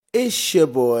It's your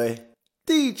boy,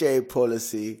 DJ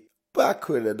Policy, back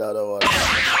with another one.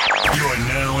 You're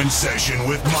now in session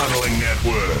with Modeling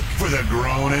Network for the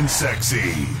grown and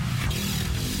sexy.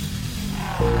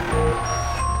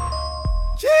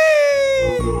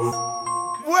 Jeez!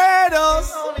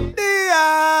 Buenos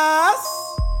dias!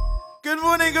 Good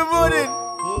morning, good morning.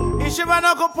 It's your man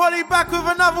Uncle Polly back with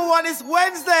another one. It's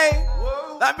Wednesday.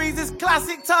 That means it's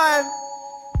classic time.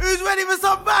 Who's ready for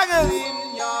some bangers?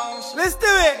 Let's do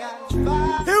it.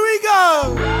 Here we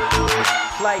go.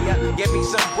 Player, give me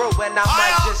some brew and I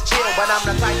might just chill. But I'm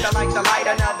the type that like to light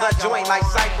another joint like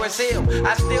Cypress Hill.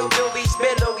 I still do be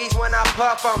spit loogies when I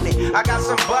puff on it. I got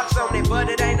some bucks on it, but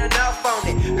it ain't enough on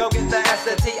it. Go get the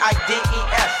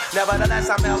S-T-I-D-E-S. Nevertheless,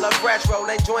 I'm hella fresh,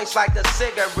 rolling joints like a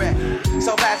cigarette.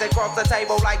 So pass it across the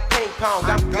table like ping pong.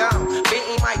 I'm gone,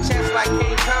 beating my chest like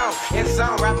King Kong. It's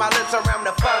on, wrap my lips around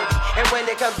the fogey. And when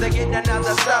it comes to getting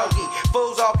another stogie,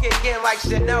 fools all kick in like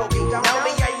Shinobi. Know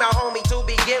me ain't my homie to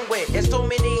begin with. It's too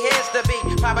many heads to be.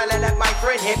 Probably let my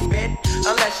friend hit bit.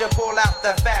 Unless you pull out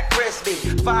the fat crispy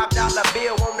 $5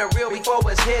 bill on the real before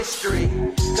it's history.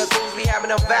 Cause fools be having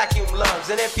them vacuum lungs.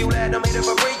 And if you let them hit it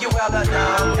for free, you hella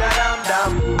dumb,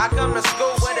 dumb. I come to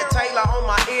school with a tailor on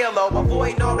my earlobe,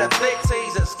 avoiding all the thick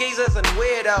teasers, skeezers, and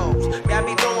weirdos. Got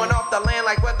me throwing off the land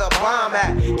like where the bomb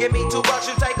at. Give me $2,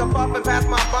 you take a puff and pass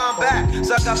my bomb back.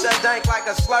 Suck up the dank like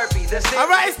a Slurpee.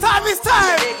 Alright, it's time.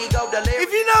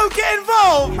 If you know, get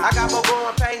involved. I got more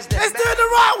growing pains than let's do it the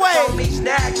right way. Me,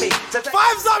 snag me. 5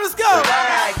 up, let's go.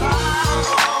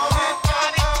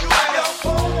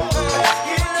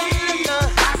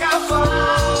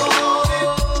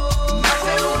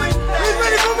 Who's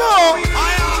ready for more?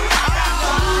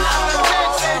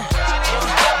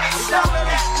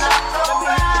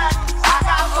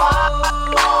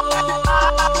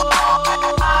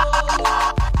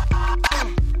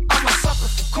 I'm a sucker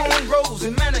for cornrows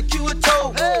and manicure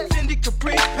toes, Fendi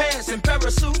Capri pants and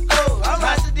parasuit clothes.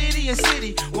 Rise to Diddy and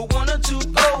City with 1 or 2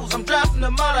 goals. I'm dropping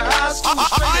them out of high school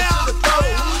straight into the flow.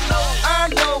 I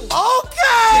know.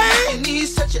 Okay. You need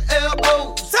such your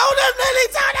elbows. Tell them, Lily,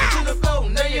 tell them. To the flow,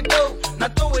 there you go. Now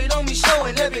throw it on me,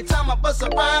 showing every time I bust a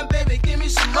rhyme, baby, give me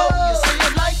some more. You say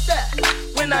it like that.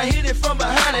 When I hit it from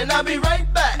behind and I'll be right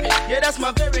back. Yeah, that's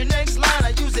my very next line.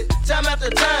 I use it time after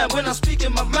time when I'm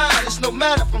speaking my mind. It's no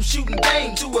matter from shooting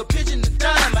game to a pigeon to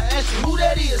dime. I ask you who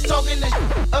that is talking that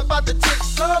about the tick.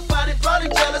 Somebody probably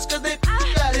jealous cause they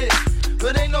got hit.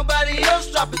 But ain't nobody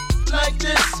else dropping like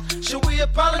this. Should we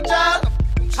apologize?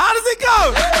 How does it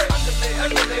go? Hey,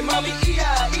 underlay, mommy,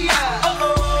 E-I.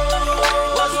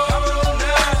 What's up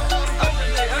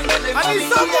now? Underlay, I need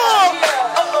some more.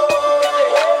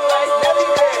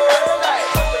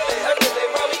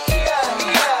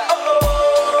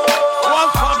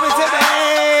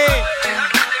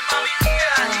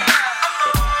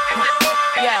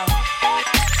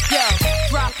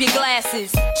 Your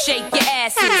glasses, shake your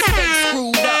asses, face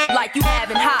screwed up like you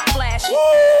having hot flashes.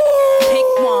 Pick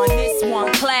one, this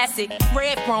one, classic.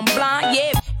 Red from blind,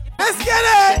 yeah. Let's get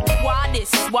it! Why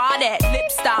this, why that? Lip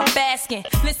stop asking.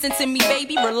 Listen to me,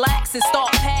 baby, relax and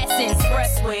start passing.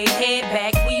 Expressway, head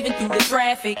back, weaving through the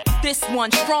traffic. This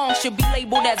one strong should be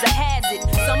labeled as a hazard.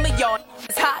 Some of y'all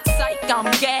is hot psych,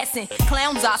 I'm gassing.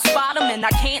 Clowns, I spot them and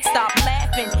I can't stop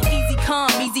laughing. Easy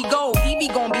come, easy go, he be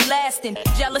gon' be lasting.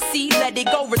 Jealousy, let it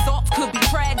go, results could be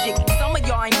tragic. Some of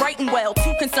y'all ain't writing well,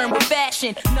 too concerned with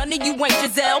fashion. None of you ain't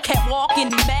Giselle, can't walk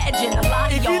and imagine. A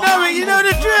lot of if y'all you know it, you know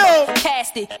the drill.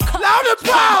 Cast it. Loud and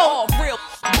proud. Real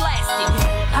blasted.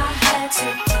 I had to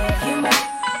give you more.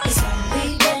 It's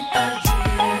only been a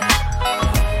year.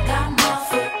 Got my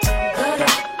foot good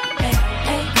up and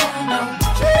ain't got no.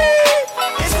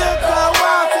 It took a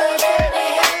while to get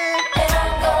in. And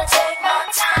I'm gonna take my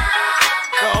time.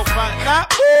 Go find that.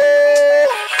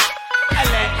 Ooh. And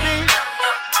let me.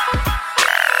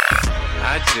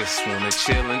 I just wanna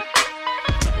chill and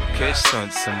catch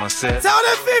stunts in myself. Tell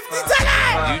them 50 tonight.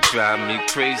 You drive me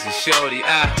crazy, shorty.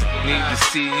 I need to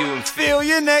see you and feel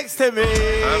you next to me.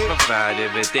 I provide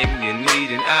everything you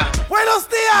need, and Buenos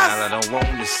dias. I don't want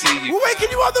to see you. We're waking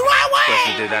you up the right way.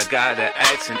 Question that I gotta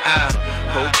ask, and I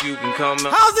hope you can come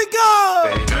up. How's it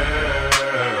go?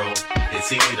 Girl,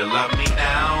 it's easy to love me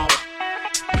now.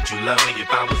 Would you love me if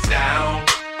I was down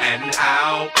and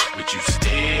out? Would you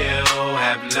still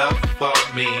have love for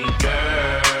me,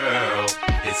 girl?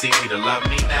 It's easy to love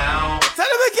me now. Tell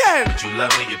them again. Would you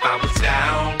love me if I was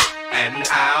down and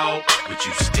out? Would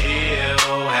you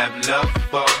still have love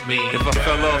for me, If I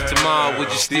fell off tomorrow, would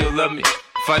you still love me?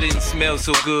 If I didn't smell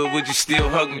so good, would you still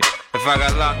hug me? If I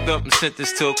got locked up and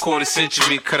sentenced to a quarter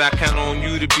century, could I count on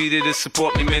you to be there to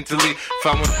support me mentally? If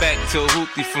I went back to a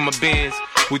hoopty for my bands,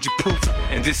 would you poof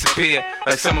and disappear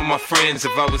like some of my friends?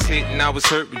 If I was hit and I was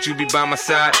hurt, would you be by my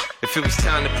side? If it was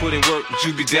time to put in work, would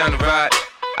you be down to ride?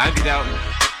 I get out and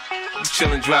you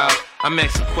chill and drive. I'm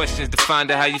asking questions to find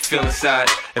out how you feel inside.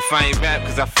 If I ain't rap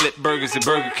cause I flip burgers at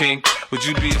Burger King, would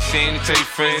you be ashamed to tell your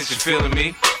friends you're feeling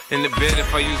me? In the bed,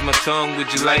 if I use my tongue,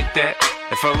 would you like that?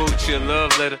 If I wrote you a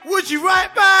love letter, would you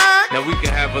write back? Now we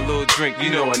can have a little drink,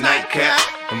 you know, a nightcap,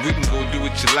 and we can go do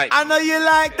what you like. I know you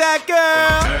like that,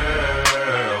 girl.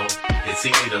 Girl, it's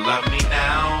easy to love me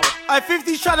now.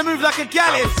 50's trying to move like a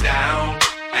gallus. Down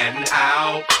and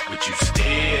out, but you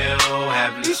still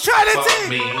have He's trying to for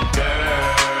me,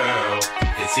 girl.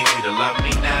 It's easy to love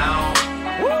me now.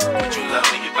 Woo. Would you love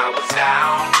me if I was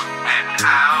down and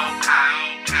out?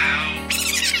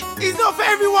 He's not for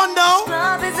everyone though.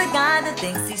 Love is a guy that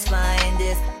thinks he's flying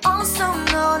this, also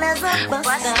known as a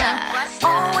buster.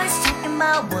 Always talking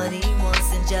about what he wants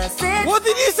and just it. What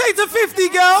did you say to 50,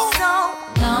 girl? So,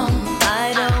 no, I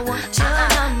don't want your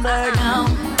number, no.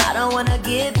 I don't wanna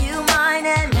give you mine,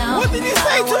 and no. What did you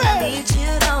say to her? Need you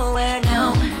nowhere,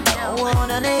 no. Don't want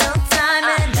none of your time,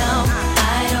 and no.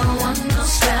 I don't want no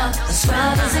scrub. A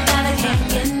scrub is a guy that can't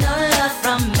get no love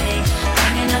from me.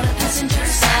 Hanging on the passenger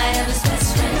side of his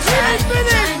best friend. Trying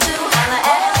to holla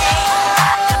at me.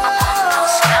 No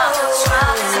scrub.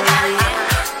 Scrub is a guy that can't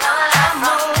get no love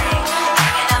from me.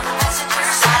 Hanging on the passenger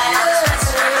side of his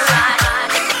best friend.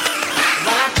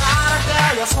 When I caught a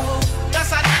girl, you're smooth.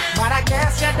 Yes, I did. But I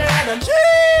guess you didn't.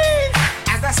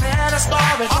 As I said, the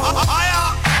story goes.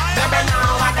 Baby,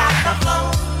 now I got the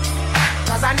flow.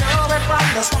 Cause I knew it from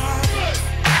the start.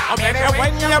 Oh, baby,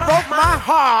 when you broke my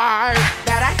heart,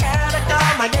 that I had to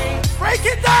come again. Break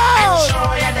it down. And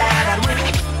show you that I'm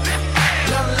winning.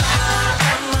 Your love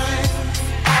and mine.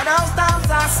 All those times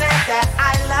I said that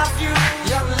I love you.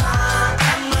 Your love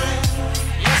and mine.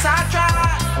 Yes, I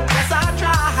tried. Yes, I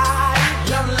tried.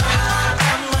 Your love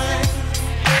and mine.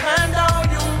 Even though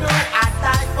you knew I'd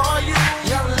die for you.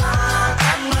 Your love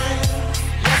and mine.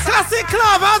 Yes, Classic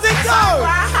Club, how's it go?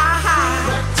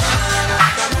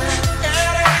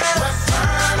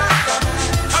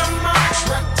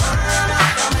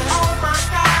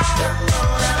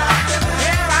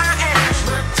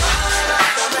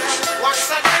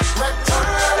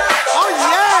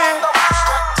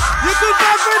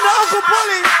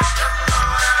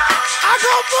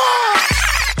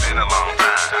 Been a long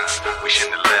time. We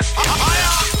shouldn't have left you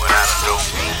without a dope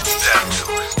beat.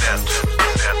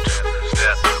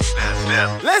 Step.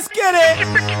 Let's get it.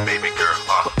 Baby girl.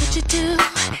 What would you do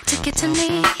to get to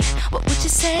me? What would you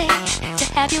say to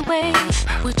have your way?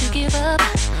 Would you give up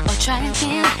or try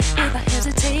again? If I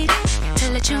hesitate to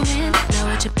let you in, now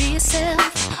would you be yourself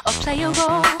or play a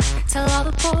role? Tell all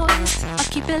the boys or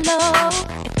keep it low.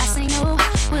 If I say no,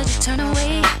 would you turn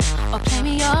away or play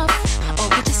me off? Or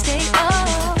would you stay up?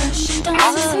 Don't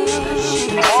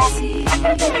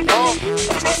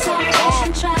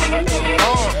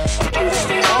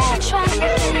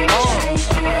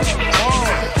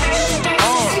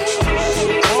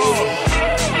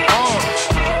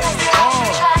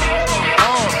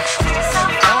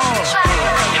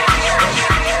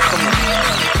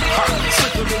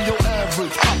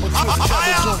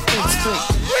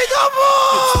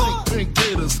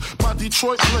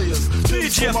Detroit players.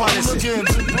 DJ again,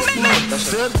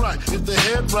 dead right. If the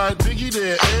head right, Biggie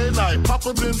there, every night.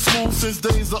 Papa been smooth since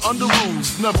days of under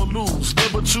rules. Never lose,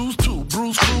 never choose to.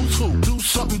 Bruce Cruz who? Do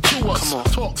something to us.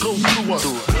 Talk, go through us.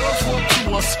 Girls want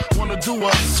to us, wanna do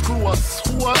us, screw us.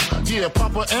 Who us? Yeah,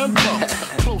 Papa and Pump.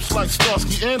 Close like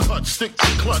Starsky and Hutch, stick to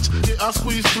clutch. Yeah, I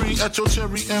squeeze 3 at your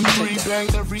cherry M3. Bang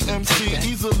every MC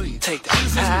easily. Take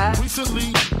that.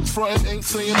 Recently, frontin' ain't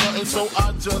saying nothing, so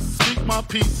I just speak my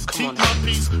peace. Keep my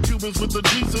peace. Cubans with the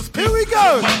Jesus peace. Here we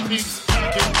go. My peace.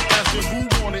 Asking who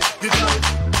want it. You got it.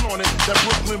 Flaunt it. That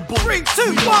Brooklyn bull. 3,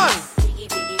 2, 1.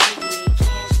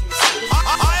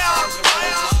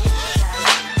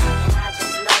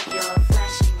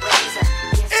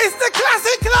 It's the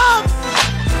Classic Club.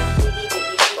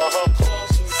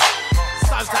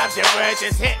 Sometimes your words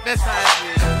just hypnotize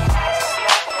me.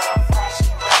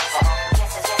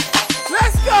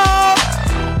 Let's go.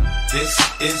 This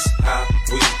is how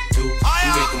we do. We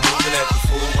make a moving at the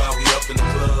fool while we up in the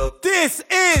club. This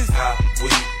is how we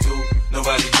do.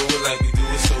 Nobody do it like we do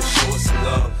it, so show us some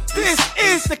love. This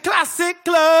is the Classic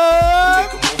Club. We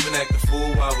make a moving at the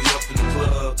fool while we up in the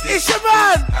club. It's your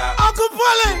man, Uncle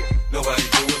Polly. Nobody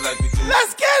do it like we do.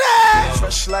 Let's get it.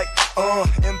 Fresh like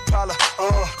Impala,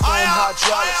 chrome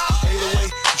hydraulics,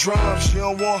 808 drums. You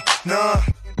don't want none.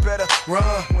 better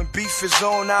run. When beef is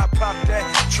on, I pop that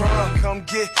trunk. Come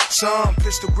get some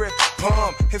pistol grip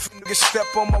pump. If a nigga step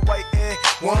on my white air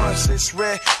once, it's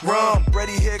red rum.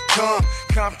 Ready, here come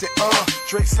Compton,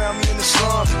 Drake found me in the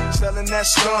slums, selling that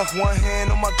skunk. One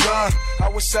hand on my gun. I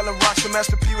was selling rocks and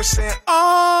Master P was saying,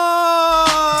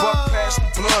 buck past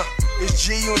the blunt. It's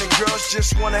G and the girls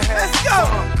just wanna have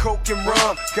fun. Coke and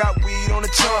rum, got weed on the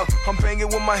tongue. I'm banging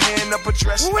with my hand up a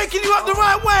dress. We're waking you up the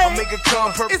right way. I'll make it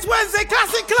come. It's Wednesday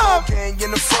Classic Club. Gang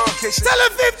in the front, case tell her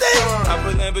 50. I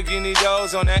put Lamborghini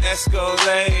doors on that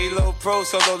Escalade. Low pro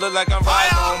solo, look like I'm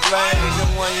riding on blades.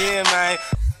 In 1 year, man.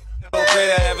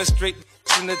 Okay, I have a straight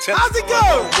in the telephone. How's it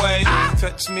go? Way.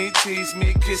 Touch me, tease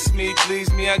me, kiss me,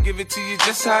 please me. I give it to you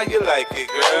just how you like it,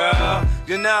 girl.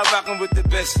 You're now rocking with the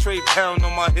best straight pound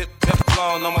on my hip,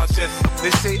 Teflon on my chest.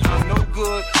 They say I'm no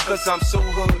good, cause I'm so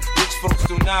hood. Rich folks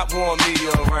do not want me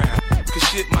around. Cause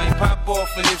shit might pop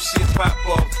off, and if shit pop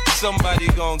off, somebody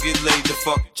gon' get laid the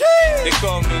fuck. They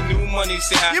call me New Money,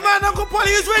 say I. Your man Uncle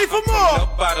Polly is ready for more.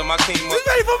 Bottom, I came up. He's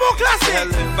ready for more classics. Hell,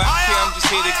 if I can, I'm just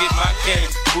here to get my cash.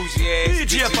 Bougie ass,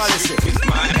 bitches, it's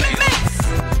my ass.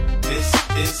 This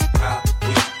is how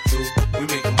we do. We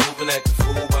make a move and act a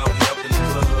fool while we up in the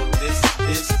club. This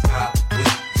is how we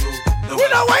do.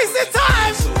 We're not wasting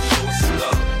time. So show us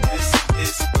love. This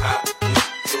is how we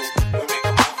do. We make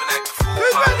a move and act a fool.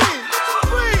 Who's ready?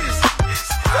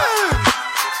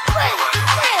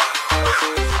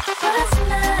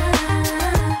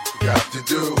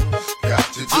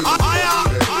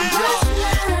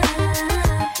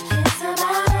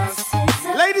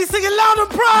 Ladies singing loud and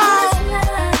proud.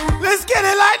 Let's get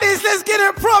it like this. Let's get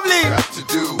it properly. Got to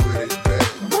do with it, baby.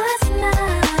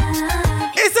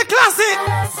 It's a classic.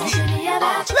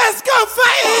 Let's go,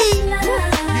 Fatty.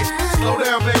 Slow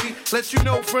down, baby. Let you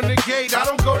know from the gate. I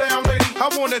don't go down, lady. I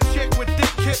want a chick with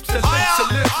thick hips that lips to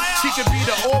lips. She could be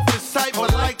the office type,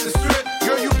 but like the strip.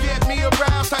 Girl, you get me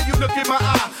aroused. How you look in my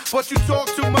eye. But you talk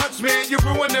too much, man. You're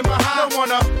ruining my high. I don't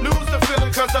wanna lose the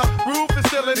feeling, cause the roof is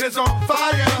ceiling is on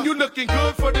fire. And you looking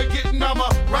good for the getting. I'm a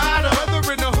rider.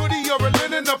 Whether in a hoodie or a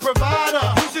linen, a provider.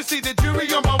 You should see the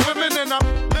jury on my women, and I'm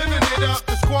living it up.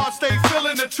 The squad stay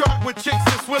filling the truck with chicks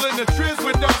that's willing to trizz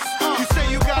with us. You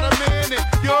say you got a man and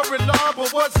you're in love,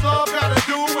 but what's love gotta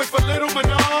do with a little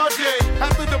menage?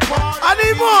 After the party, I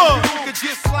need more. You could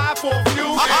just slide for a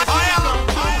few.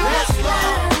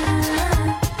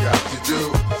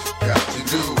 Got to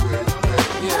do with it,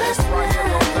 baby.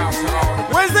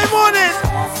 Wednesday morning.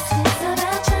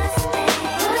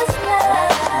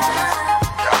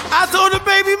 I told the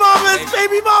baby mamas.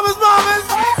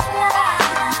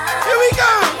 Here we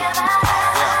go.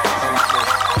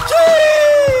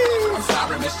 Jeez. I'm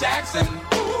sorry, Miss Jackson.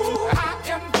 Ooh, I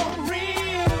am for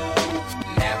real.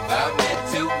 Never meant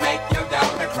to make your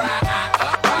daughter cry. I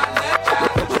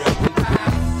apologize.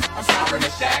 I'm sorry,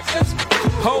 Miss Jackson.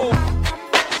 Hold.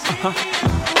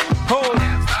 Hold.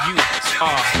 You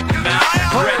are not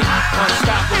ready.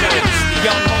 Unstoppable.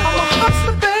 Young Hova.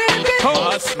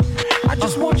 I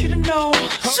just want you to know,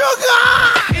 Sugar!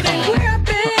 It ain't where I've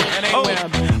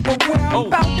been, but where I'm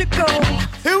about to go.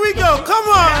 Here we go, come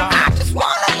on! I just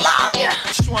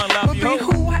wanna love you, but be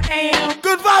who I am.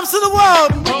 Good vibes to the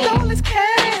world! With all this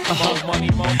cash, more money,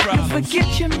 more problems. You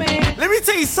forget your man. Let me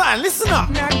tell you something, listen up.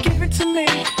 Now give it to me.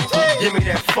 Give me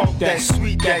that funk, that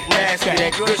sweet, that nasty,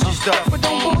 that gushy stuff. But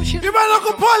don't bullshit. You man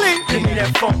Uncle Polly. Give me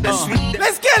that funk, that sweet,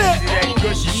 let's get it. That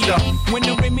gushy stuff. When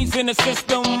the Remy's in the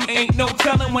system, ain't no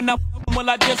telling when I will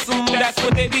I diss them. That's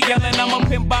what they be yelling. I'm a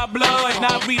pimp by blood,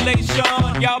 not relation.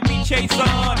 Y'all be chasing,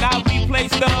 I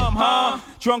replace them, huh?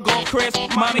 Drunk on Chris,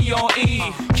 money on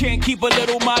E. Can't keep a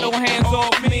little model hands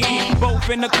off me. Both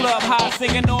in the club, high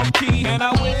singing off key, and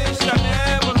I wish I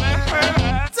never met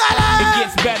her. It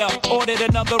gets better, ordered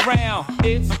another round.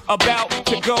 It's about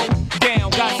to go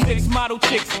down. Got 6 model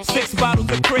chicks, 6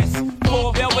 bottles of Chris,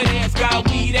 4 velvet ass, got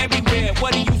weed everywhere.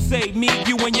 What do you say? Me,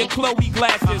 you, and your Chloe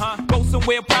glasses. Go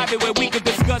somewhere private where we could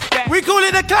discuss that. We call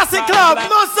it a classic club,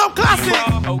 non-stop classic.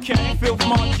 Okay,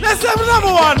 let's have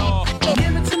another one.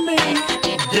 Give it to me.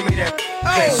 Give me that,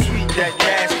 that sweet, that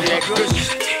nasty, that gushy.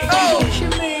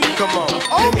 Come on.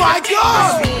 Oh my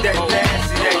God. Sweet, that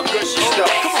nasty, that gushy stuff.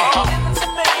 Come on.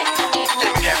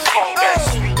 Give me that funk, that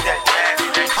sweet, that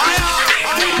nasty, that gushy.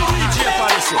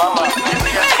 Mama, give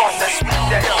me that funk, that sweet,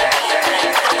 that nasty.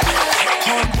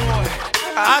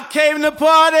 I came to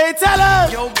party, tell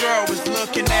her. Your girl was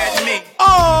looking at me.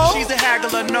 Oh. She's a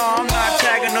haggler, no, I'm not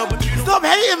tagging her, but you stop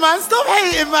hating, man. Stop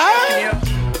hating, man.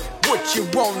 What you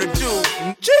wanna do?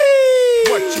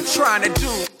 Gee. What you trying to do?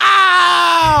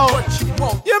 Ow. What you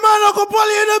want? Your man Uncle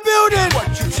Polly in the building. What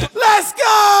you let's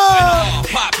go.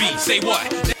 Poppy, say what?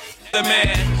 The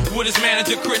man with his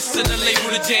manager Chris and the label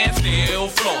The Jam. Still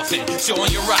flossing,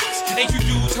 showing your rocks. Ain't you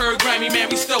dudes heard Grammy, man,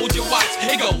 we stole your watch.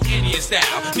 It go Indian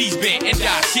style, knees bent and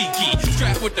dashiki.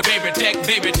 Strapped with the baby tech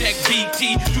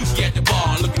BT. Juicy at the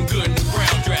bar, looking good in the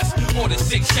brown dress. Ordered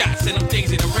 6 shots and them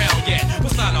things ain't around yet.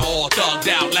 What's not all thugged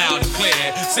out loud and clear.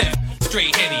 Said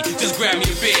straight Henny, just grab me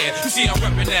a beer. You see I'm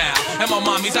reppin' now, and my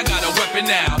mommies, I got a weapon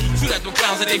now. Shoot at them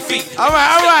clowns at their feet.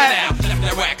 Alright. Left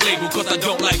that rack label cause I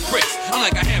don't like bricks. I'm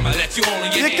like a hammer that you only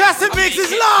get. The classic mix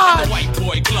is live. The white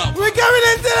boy club. We're going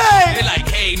in today. They like,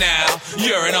 hey now,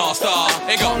 you're an all-star.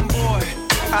 They go, homeboy,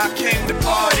 I came to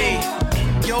party.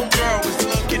 Your girl was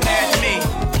looking at me.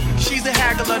 She's a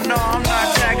haggler, no, I'm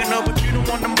not tagging her, but you don't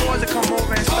want them boys to come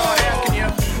over and start asking you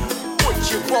what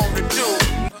you wanna do,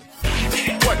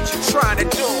 what you trying to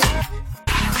do,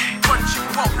 what you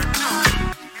wanna do.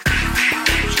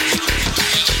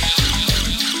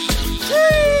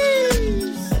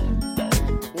 Jeez.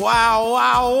 Wow,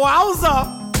 wowza.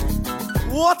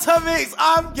 What a mix,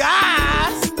 I'm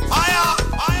gassed.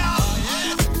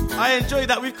 I enjoyed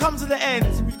that. We've come to the end.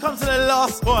 We've come to the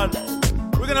last one.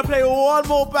 We're going to play one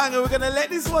more banger. We're going to let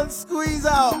this one squeeze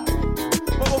out.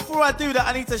 But before I do that,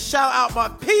 I need to shout out my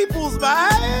peoples,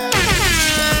 man.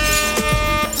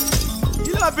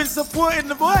 You know, I've been supporting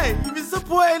the boy. You've been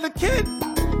supporting the kid.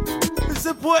 Been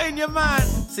supporting your man.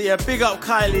 So yeah, big up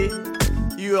Kylie.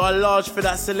 You are large for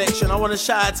that selection. I want to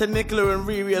shout out to Nicola and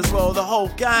Riri as well. The whole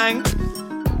gang.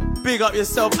 Big up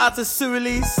yourself. Out to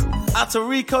Sulis. Out to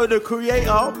Rico the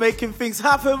creator. Making things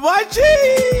happen. My G!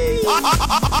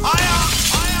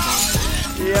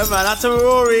 Yeah, man, out to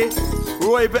Rory.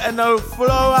 Roy better know flow.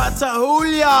 Out to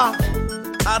Julia.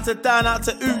 Out to Dan, out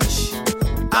to Ooch.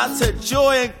 Out to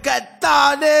Joy and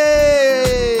Gadani.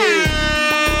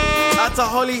 Out to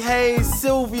Holly Hayes,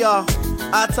 Sylvia.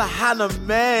 Out to Hannah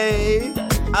May.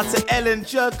 Out to Ellen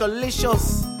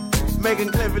Jerkalicious. Megan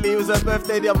Cleverly, it was her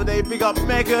birthday the other day. Big up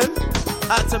Megan.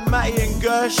 Out to Matty and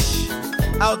Gersh.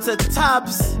 Out to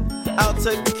Tabs. Out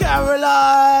to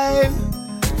Caroline.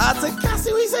 Out to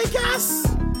Cassie, we say Cass.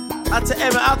 Out to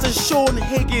Emma, out to Sean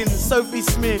Higgins, Sophie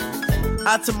Smith.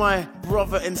 Out to my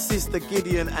brother and sister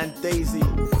Gideon and Daisy.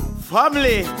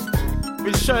 Family,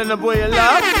 been showing the boy a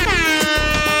love.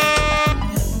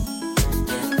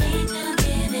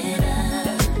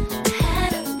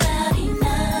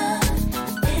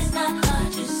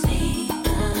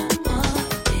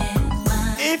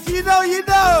 If you know, you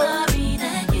know.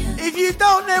 If you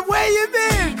don't, then where you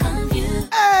been?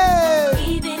 Hey.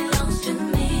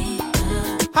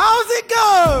 How's it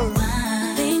go?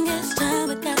 I think it's time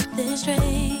we got this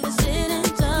straight. We're sitting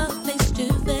talk face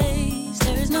to face.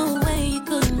 There's no way you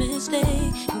could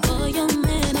mistake. And for your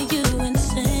man, are you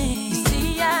insane? You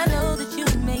see, I know that you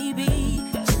may be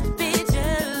just a bit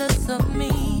jealous of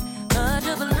me. A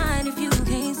double line if you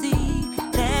can't see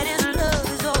that his love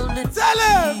is all it Tell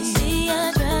him! See, I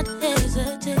tried to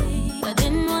hesitate. I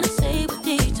didn't want to say what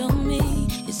he told me.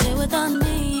 You said without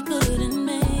me, you couldn't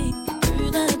make it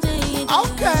through the day.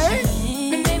 Okay.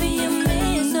 And maybe you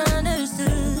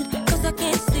misunderstood, cause I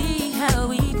can't see how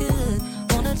we could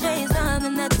wanna chase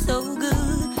something that's so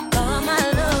good. All my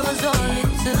love was all it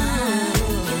took.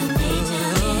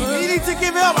 You need to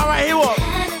give it up. Alright, here what?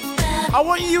 I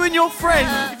want you and your friend.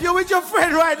 If you're with your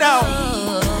friend right now,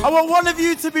 I want one of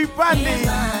you to be Brandy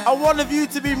and one of you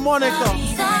to be Monica.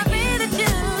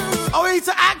 I want you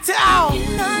to act it out.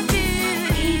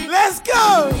 Let's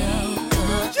go.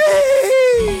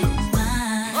 Gee.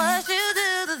 What you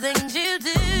do, the things you do,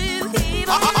 you keep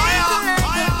on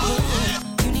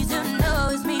you need to know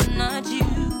it's me, not you.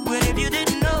 But if you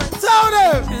didn't know it, tell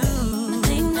them. I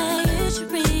think that you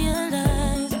should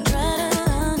realize and try to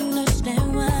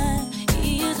understand why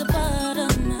he is a part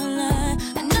of my life.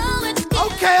 I know it's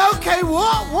Okay,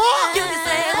 what? You can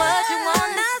say what you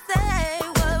wanna say,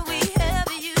 what we have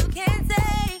you can't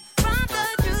say. From the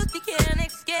truth you can't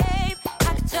escape.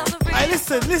 I can tell the reason. Hey,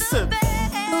 listen.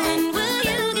 When will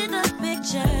you get the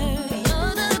picture?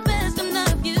 You're the best of the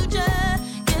future.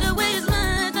 Get away is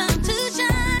my time to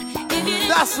shine. If you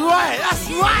That's right.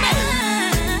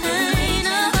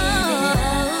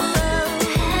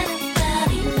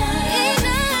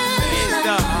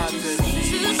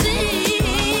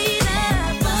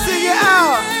 Sing it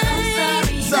out.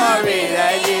 Sorry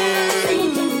that you.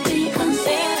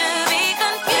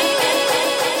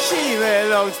 She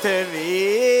belongs to me.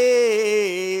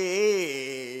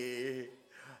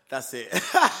 That's it.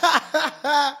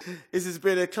 This has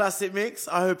been a classic mix.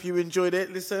 I hope you enjoyed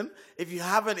it. Listen, if you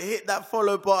haven't hit that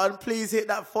follow button, please hit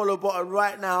that follow button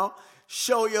right now.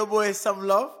 Show your boy some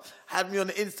love. Add me on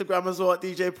the Instagram as well at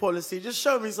DJ Policy. Just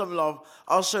show me some love.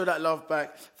 I'll show that love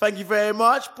back. Thank you very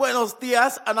much. Buenos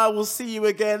dias, and I will see you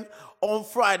again on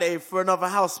Friday for another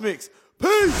house mix.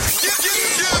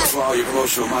 Peace! For all your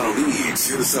promotional model needs,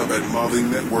 hit us up at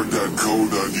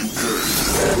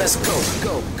modelingnetwork.co.uk. Let's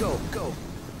go.